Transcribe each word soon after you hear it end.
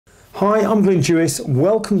Hi, I'm Glyn Dewis.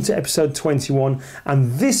 Welcome to episode 21,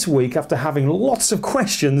 and this week, after having lots of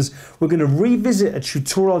questions, we're going to revisit a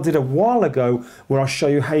tutorial I did a while ago where I'll show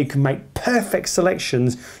you how you can make perfect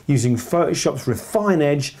selections using Photoshop's Refine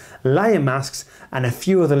Edge, layer masks, and a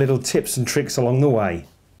few other little tips and tricks along the way.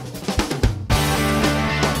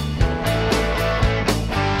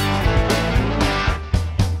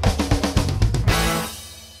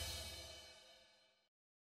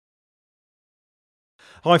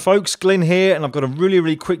 Hi folks, Glyn here, and I've got a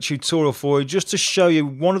really quick tutorial for you just to show you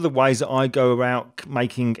one of the ways that I go about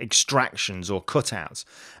making extractions or cutouts.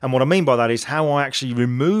 And what I mean by that is how I actually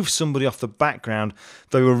remove somebody off the background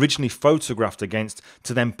they were originally photographed against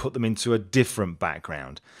to then put them into a different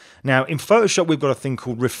background. Now in Photoshop we've got a thing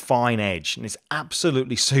called Refine Edge, and it's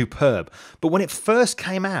absolutely superb. But when it first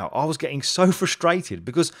came out I was getting so frustrated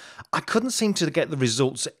because I couldn't seem to get the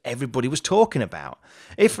results that everybody was talking about.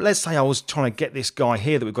 If, let's say, I was trying to get this guy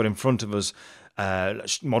here that we've got in front of us,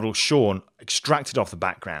 model Sean, extracted off the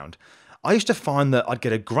background, I used to find that I'd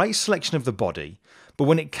get a great selection of the body, but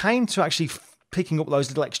when it came to actually picking up those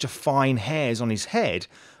little extra fine hairs on his head,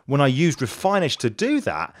 when I used Refine Edge to do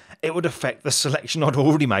that, it would affect the selection I'd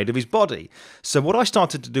already made of his body. So what I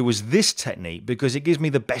started to do was this technique because it gives me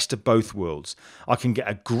the best of both worlds. I can get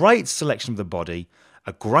a great selection of the body,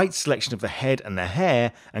 a great selection of the head and the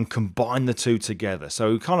hair, and combine the two together.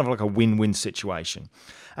 So kind of like a win-win situation.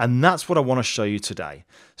 And that's what I want to show you today.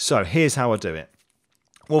 So here's how I do it.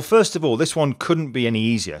 Well, first of all, this one couldn't be any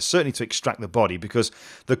easier, certainly to extract the body, because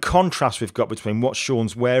the contrast we've got between what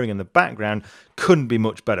Sean's wearing in the background couldn't be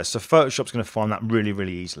much better. So Photoshop's going to find that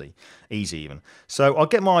really easy even. So I'll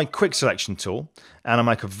get my quick selection tool and I'll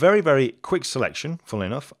make a very quick selection, funnily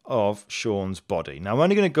enough, of Sean's body. Now I'm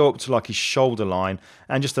only going to go up to like his shoulder line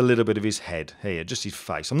and just a little bit of his head here, just his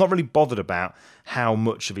face. I'm not really bothered about how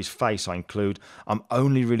much of his face I include. I'm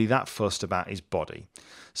only really that fussed about his body.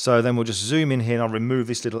 So then we'll just zoom in here and I'll remove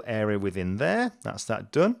this little area within there. That's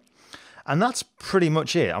that done. And that's pretty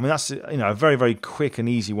much it. I mean, that's a very quick and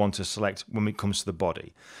easy one to select when it comes to the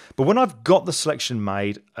body. But when I've got the selection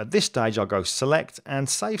made, at this stage I'll go select and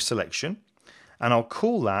save selection, and I'll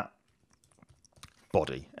call that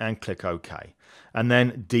body and click OK, and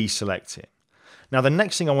then deselect it. Now the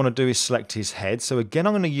next thing I want to do is select his head. So again,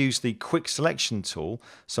 I'm going to use the quick selection tool.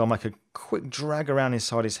 So I'll make a quick drag around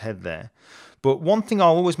inside his head there. But one thing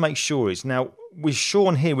I'll always make sure is, now with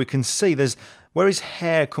Sean here, we can see there's where his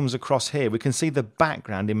hair comes across here, we can see the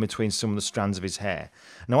background in between some of the strands of his hair.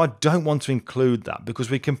 Now I don't want to include that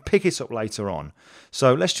because we can pick it up later on.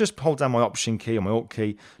 So let's just hold down my Option key or my Alt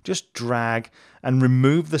key, just drag and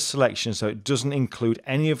remove the selection so it doesn't include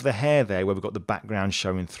any of the hair there where we've got the background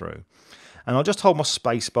showing through. And I'll just hold my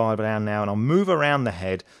space bar down now and I'll move around the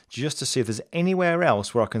head just to see if there's anywhere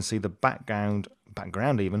else where I can see the background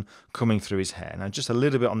even coming through his hair. Now just a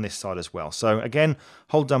little bit on this side as well. So again,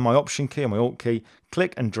 hold down my Option key or my Alt key,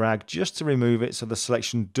 click and drag just to remove it so the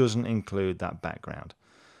selection doesn't include that background.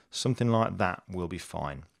 Something like that will be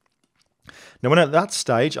fine. Now when at that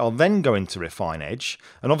stage, I'll then go into Refine Edge,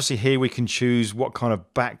 and obviously here we can choose what kind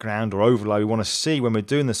of background or overlay we want to see when we're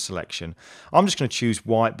doing the selection. I'm just going to choose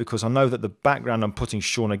white because I know that the background I'm putting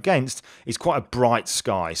Sean against is quite a bright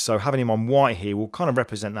sky, so having him on white here will kind of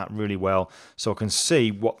represent that really well, so I can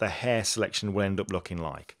see what the hair selection will end up looking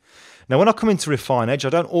like. Now when I come into Refine Edge, I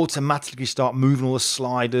don't automatically start moving all the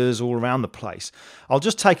sliders all around the place. I'll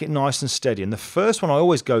just take it nice and steady, and the first one I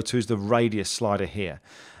always go to is the radius slider here.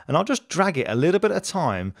 And I'll just drag it a little bit at a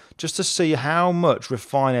time just to see how much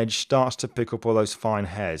Refine Edge starts to pick up all those fine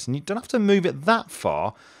hairs. And you don't have to move it that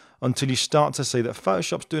far until you start to see that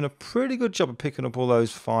Photoshop's doing a pretty good job of picking up all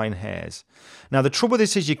those fine hairs. Now the trouble with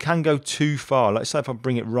this is you can go too far. Let's say if I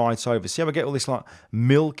bring it right over, see how I get all this like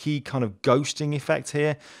milky kind of ghosting effect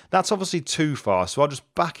here? That's obviously too far, so I'll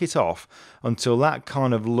just back it off until that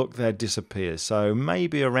kind of look there disappears. So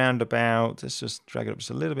maybe around about, let's just drag it up just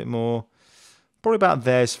a little bit more. Probably about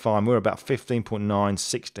there's fine. We're about 15.9,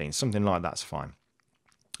 16, something like that's fine.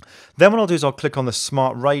 Then what I'll do is I'll click on the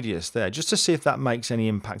Smart Radius there just to see if that makes any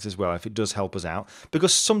impact as well, if it does help us out,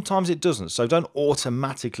 because sometimes it doesn't, so don't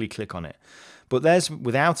automatically click on it. But there's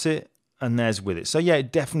without it and there's with it. So yeah,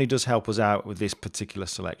 it definitely does help us out with this particular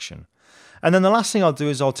selection. And then the last thing I'll do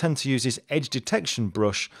is I'll tend to use this edge detection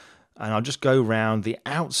brush, and I'll just go around the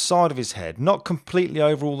outside of his head, not completely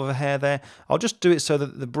over all of the hair there. I'll just do it so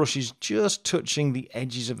that the brush is just touching the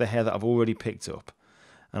edges of the hair that I've already picked up.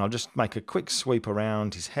 And I'll just make a quick sweep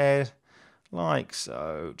around his head, like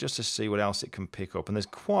so, just to see what else it can pick up. And there's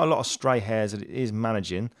quite a lot of stray hairs that it is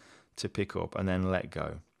managing to pick up and then let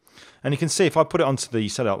go. And you can see if I put it onto the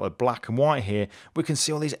set up the black and white here, we can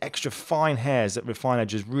see all these extra fine hairs that Refine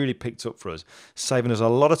Edge has really picked up for us, saving us a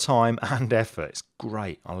lot of time and effort. It's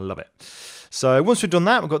great. I love it. So once we've done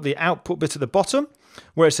that, we've got the output bit at the bottom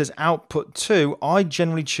where it says output to. I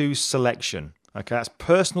generally choose selection. Okay, that's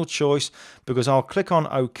personal choice because I'll click on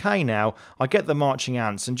OK now. I get the marching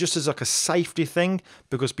ants, and just as like a safety thing,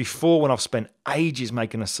 because before when I've spent ages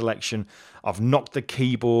making a selection, I've knocked the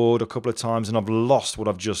keyboard a couple of times and I've lost what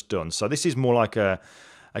I've just done. So this is more like a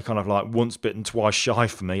kind of like once bitten, twice shy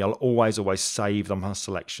for me. I'll always save my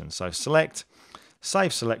selection. So select,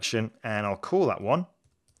 save selection, and I'll call that one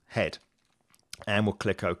head. And we'll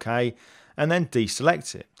click OK and then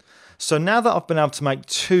deselect it. So now that I've been able to make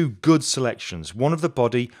two good selections, one of the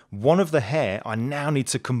body, one of the hair, I now need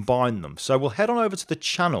to combine them. So we'll head on over to the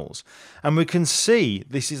channels and we can see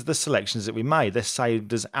this is the selections that we made. They're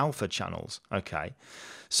saved as alpha channels. Okay.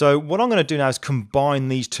 So what I'm going to do now is combine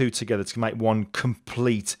these two together to make one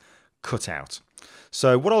complete cutout.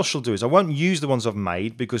 So what I shall do is I won't use the ones I've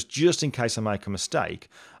made because just in case I make a mistake,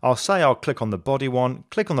 I'll click on the body one,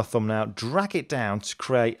 click on the thumbnail, drag it down to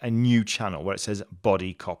create a new channel where it says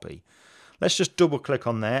body copy. Let's just double click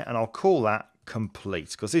on there and I'll call that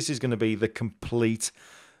complete because this is going to be the complete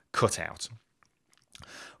cutout.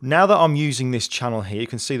 Now that I'm using this channel here, you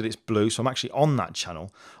can see that it's blue, so I'm actually on that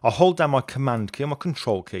channel. I'll hold down my command key or my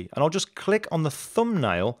control key and I'll just click on the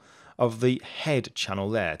thumbnail of the head channel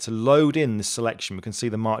there to load in this selection. We can see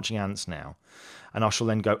the marching ants now. And I shall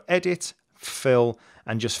then go edit, fill,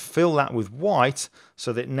 and just fill that with white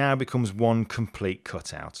so that it now becomes one complete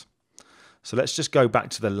cutout. So let's just go back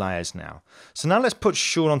to the layers now. So now let's put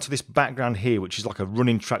Sean onto this background here, which is like a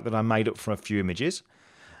running track that I made up from a few images.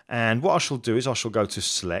 And what I shall do is I shall go to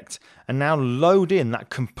select and now load in that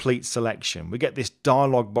complete selection. We get this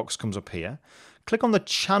dialog box comes up here. Click on the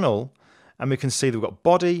channel and we can see that we've got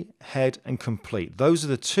body, head, and complete. Those are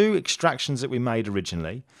the two extractions that we made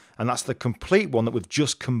originally, and that's the complete one that we've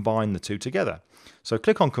just combined the two together. So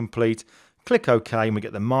click on complete, click OK, and we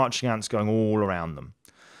get the marching ants going all around them.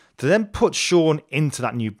 To then put Sean into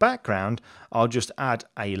that new background, I'll just add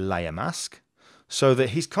a layer mask so that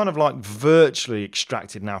he's kind of like virtually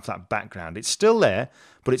extracted now from that background. It's still there,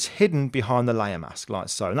 but it's hidden behind the layer mask like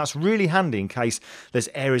so. And that's really handy in case there's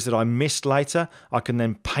areas that I missed later. I can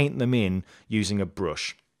then paint them in using a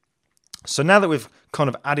brush. So now that we've kind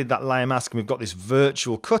of added that layer mask and we've got this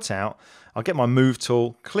virtual cutout, I'll get my move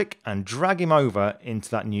tool, click and drag him over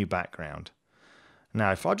into that new background.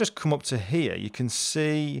 Now, if I just come up to here, you can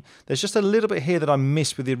see there's just a little bit here that I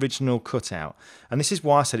missed with the original cutout. And this is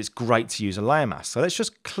why I said it's great to use a layer mask. So let's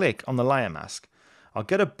just click on the layer mask. I'll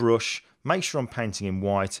get a brush, make sure I'm painting in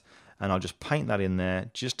white, and I'll just paint that in there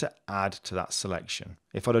just to add to that selection.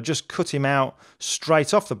 If I'd have just cut him out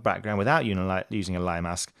straight off the background without using a layer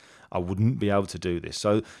mask, I wouldn't be able to do this.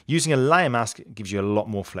 So using a layer mask gives you a lot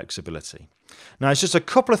more flexibility. Now, it's just a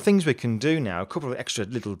couple of things we can do now, a couple of extra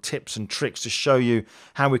little tips and tricks to show you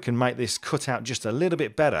how we can make this cutout just a little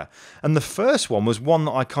bit better. And the first one was one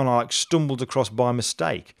that I kind of like stumbled across by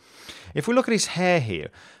mistake. If we look at his hair here,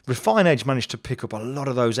 Refine Edge managed to pick up a lot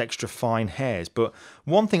of those extra fine hairs. But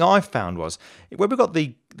one thing I found was, where we've got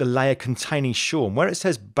the layer containing Sean, where it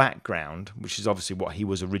says background, which is obviously what he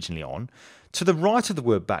was originally on, to the right of the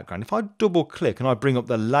word background, if I double click and I bring up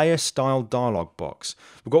the layer style dialog box,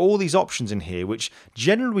 we've got all these options in here, which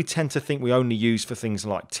generally we tend to think we only use for things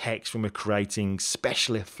like text when we're creating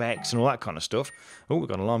special effects and all that kind of stuff. Oh, we've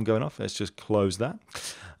got an alarm going off. Let's just close that.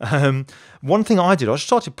 One thing I did, I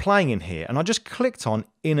started playing in here and I just clicked on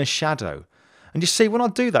inner shadow. And you see when I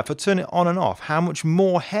do that, if I turn it on and off, how much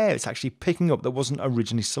more hair it's actually picking up that wasn't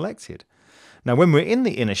originally selected. Now, when we're in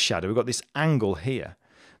the inner shadow, we've got this angle here.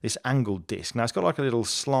 This angled disc. Now it's got like a little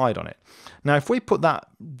slide on it. Now if we put that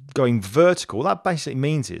going vertical, what that basically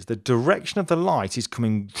means is the direction of the light is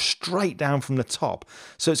coming straight down from the top.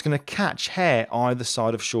 So it's going to catch hair either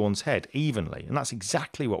side of Sean's head evenly. And that's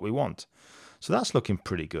exactly what we want. So that's looking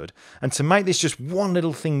pretty good. And to make this just one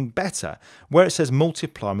little thing better, where it says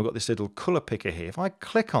multiply, and we've got this little colour picker here. If I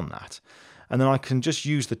click on that, and then I can just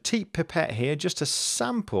use the teep pipette here just to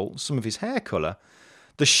sample some of his hair colour,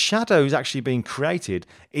 the shadows actually being created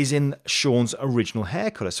is in Sean's original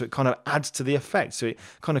hair colour. So it kind of adds to the effect. So it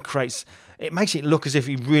kind of it makes it look as if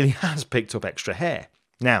he really has picked up extra hair.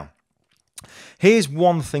 Now, here's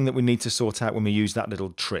one thing that we need to sort out when we use that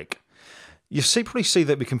little trick. You probably see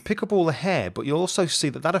that we can pick up all the hair, but you'll also see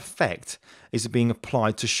that that effect is being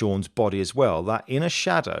applied to Sean's body as well. That inner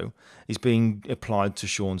shadow is being applied to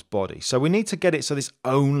Sean's body. So we need to get it so it's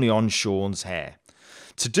only on Sean's hair.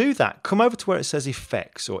 To do that, come over to where it says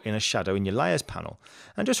Effects or Inner Shadow in your Layers panel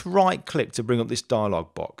and just right click to bring up this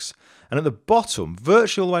dialog box. And at the bottom,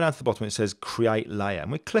 virtually all the way down to the bottom, it says Create Layer.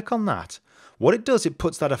 And we click on that. What it does, it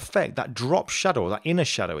puts that effect, that drop shadow, or that inner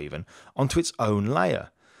shadow even, onto its own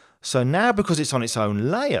layer. So now because it's on its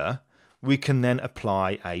own layer, we can then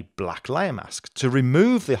apply a black layer mask to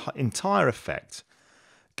remove the entire effect.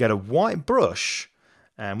 Get a white brush,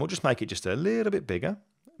 and we'll just make it just a little bit bigger,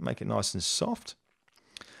 make it nice and soft,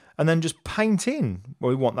 and then just paint in where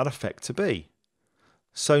we want that effect to be.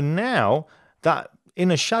 So now that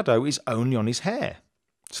inner shadow is only on his hair.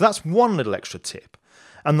 So that's one little extra tip.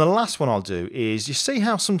 And the last one I'll do is, you see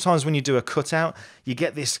how sometimes when you do a cutout, you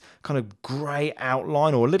get this kind of grey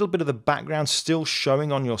outline or a little bit of the background still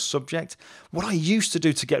showing on your subject? What I used to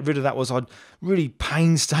do to get rid of that was I'd really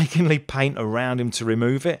painstakingly paint around him to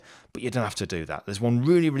remove it, but you don't have to do that. There's one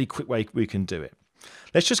really, really quick way we can do it.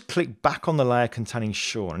 Let's just click back on the layer containing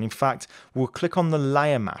Sean, and in fact, we'll click on the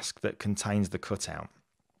layer mask that contains the cutout.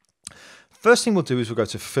 First thing we'll do is we'll go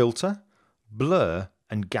to Filter, Blur,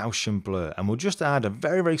 and Gaussian blur, and we'll just add a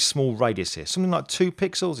very, very small radius here. Something like 2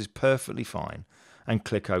 pixels is perfectly fine, and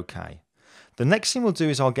click OK. The next thing we'll do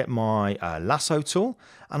is I'll get my lasso tool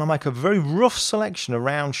and I'll make a very rough selection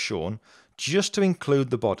around Sean just to include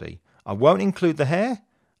the body. I won't include the hair,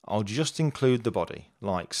 I'll just include the body,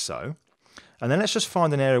 like so. And then let's just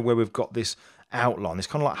find an area where we've got this outline, this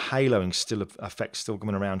kind of like haloing effect still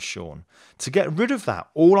coming around Sean. To get rid of that,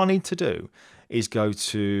 all I need to do is go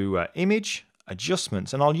to Image,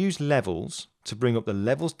 Adjustments, and I'll use Levels to bring up the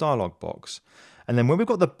Levels dialog box. And then when we've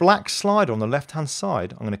got the black slider on the left hand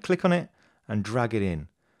side, I'm going to click on it and drag it in.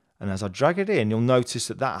 And as I drag it in, you'll notice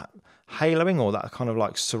that that haloing or that kind of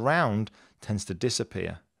like surround tends to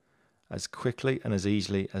disappear as quickly and as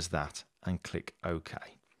easily as that, and click OK.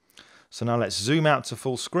 So now let's zoom out to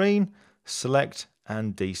full screen, select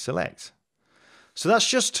and deselect. So that's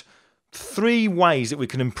just 3 ways that we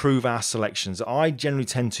can improve our selections that I generally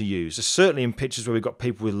tend to use. Certainly in pictures where we've got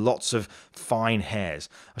people with lots of fine hairs.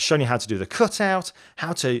 I've shown you how to do the cutout,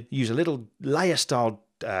 how to use a little layer style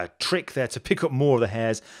trick there to pick up more of the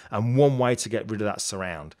hairs, and one way to get rid of that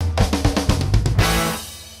surround.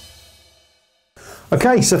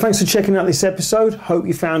 Okay, so thanks for checking out this episode. Hope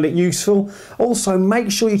you found it useful. Also, make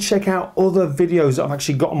sure you check out other videos that I've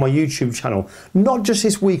actually got on my YouTube channel. Not just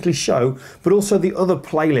this weekly show, but also the other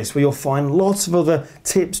playlists where you'll find lots of other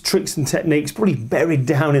tips, tricks and techniques probably buried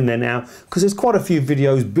down in there now, because there's quite a few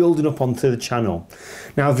videos building up onto the channel.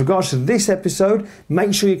 Now, with regards to this episode,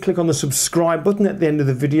 make sure you click on the subscribe button at the end of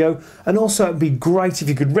the video, and also it'd be great if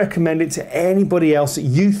you could recommend it to anybody else that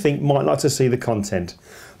you think might like to see the content.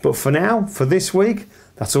 But for now, for this week,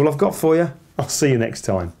 that's all I've got for you. I'll see you next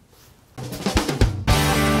time.